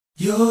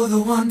You're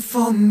the one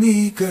for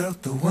me, girl,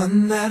 the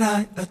one that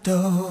I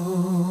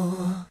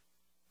adore.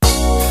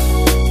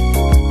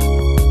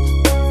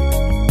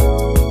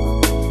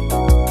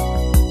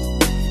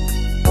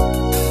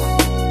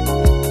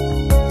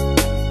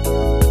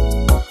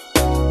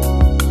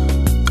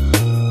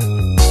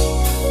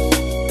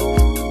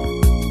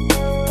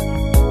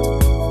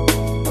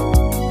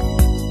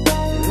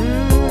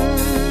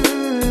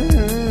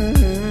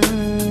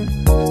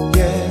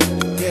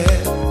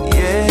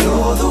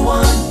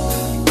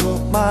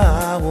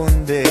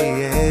 One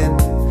day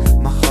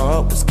and my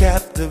heart was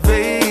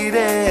captivated,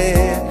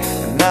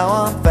 and now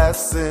I'm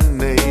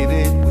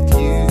fascinated with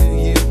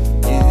you.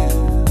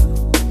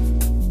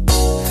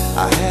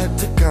 I had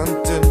to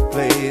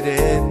contemplate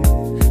it.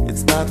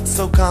 It's not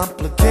so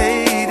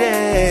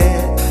complicated.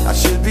 I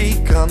should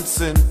be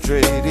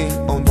concentrating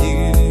on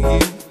you.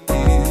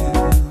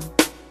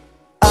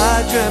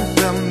 I dreamt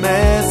a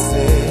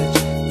message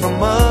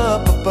from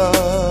up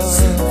above.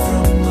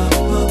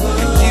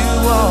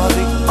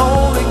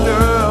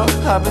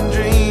 I've been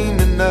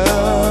dreaming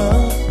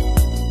of.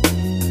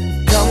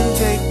 Come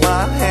take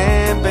my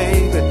hand,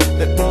 baby,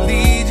 let me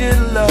lead you to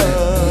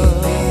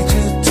love.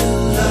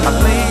 I've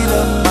made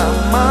up my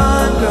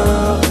mind,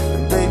 girl,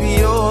 and baby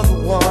you're the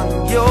one,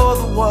 you're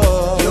the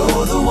one.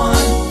 You're the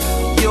one,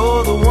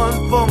 you're the one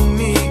for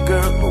me,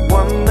 girl, the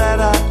one that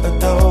I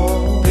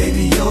adore.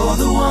 Baby you're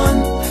the one,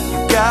 you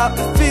got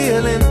me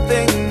feeling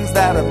things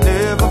that I've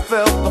never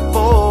felt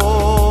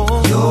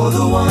before. You're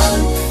the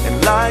one,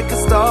 and like a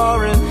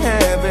star in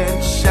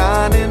heaven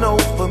shining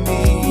over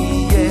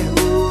me, yeah.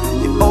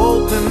 You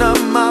open up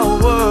my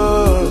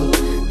world,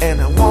 and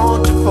I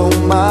want you for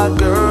my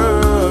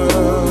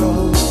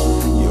girl.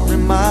 You're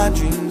in my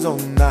dreams all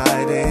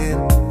night,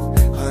 and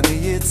honey,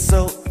 it's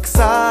so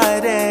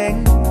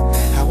exciting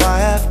how I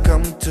have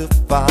come to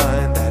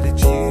find that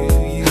it's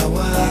you. How I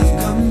have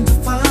come to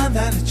find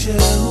that it's you.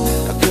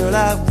 Now, girl,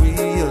 I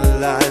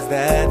realize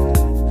that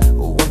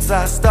once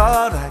I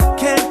start, I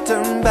can't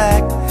turn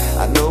back.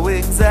 I know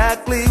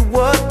exactly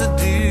what to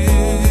do,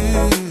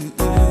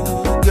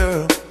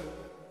 girl.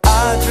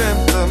 I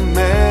dreamt a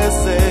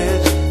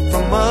message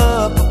from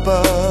up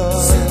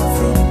above.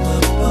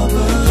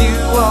 You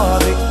are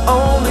the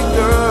only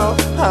girl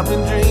I've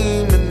been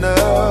dreaming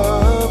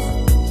of.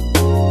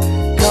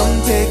 Come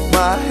take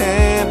my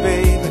hand,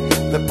 baby,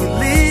 let me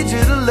lead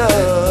you to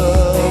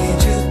love.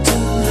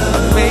 I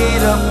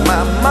made up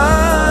my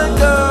mind,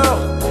 girl,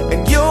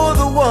 and you're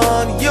the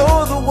one,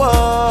 you're the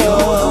one.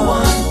 You're the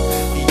one,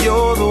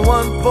 you're the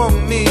one for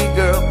me,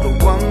 girl, the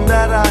one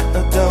that I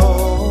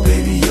adore.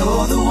 Baby,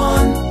 you're the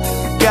one,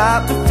 you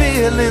got me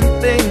feeling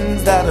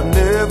things that I've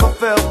never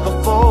felt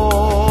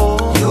before.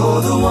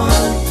 You're the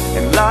one,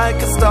 and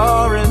like a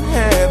star in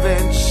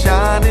heaven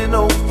shining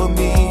over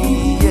me,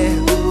 yeah.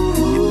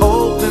 You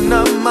open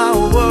up my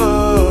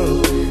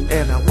world,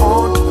 and I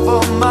want you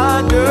for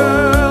my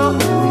girl.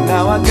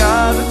 Now I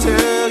gotta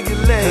tell you,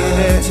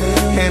 lady,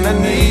 and I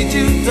need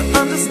you to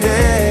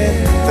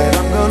understand that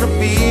I'm gonna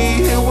be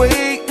here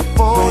waiting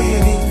for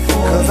you,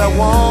 'cause I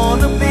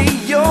wanna be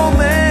your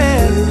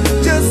man.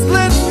 Just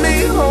let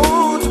me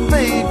hold you,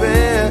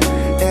 baby,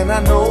 and I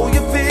know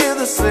you feel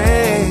the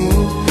same.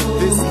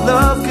 This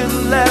love can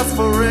last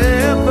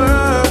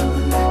forever.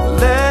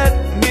 Let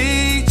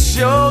me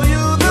show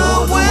you the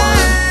way.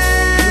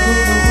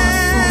 You're the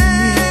one for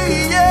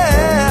me,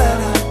 yeah.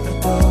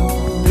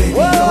 Baby,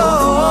 you're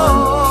the one.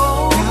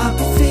 Got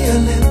me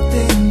feeling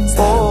things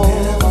that I've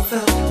never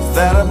felt before.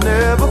 That I've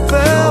never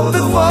felt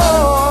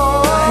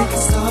before. Like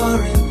a star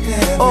in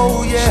heaven. Oh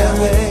yeah,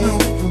 baby.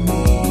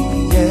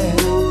 Yeah.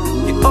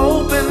 You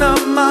open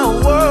up my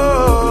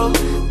world,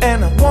 and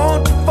I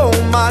want you for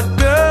my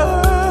girl.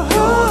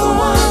 You're the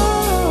one,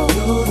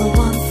 you're the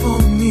one for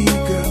me,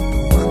 girl,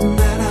 the one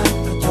that I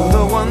adore. You're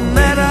the one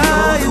that I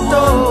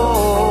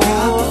adore.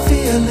 Got me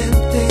feeling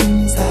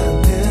things that I've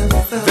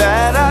never felt.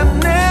 That I've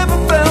never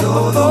felt You're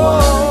before. the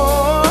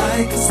one,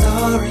 like a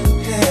star in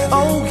heaven.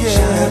 Oh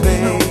yeah,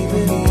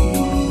 baby.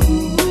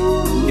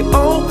 You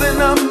open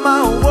up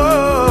my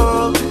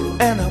world,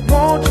 and I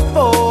want you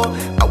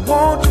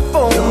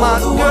for my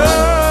girl.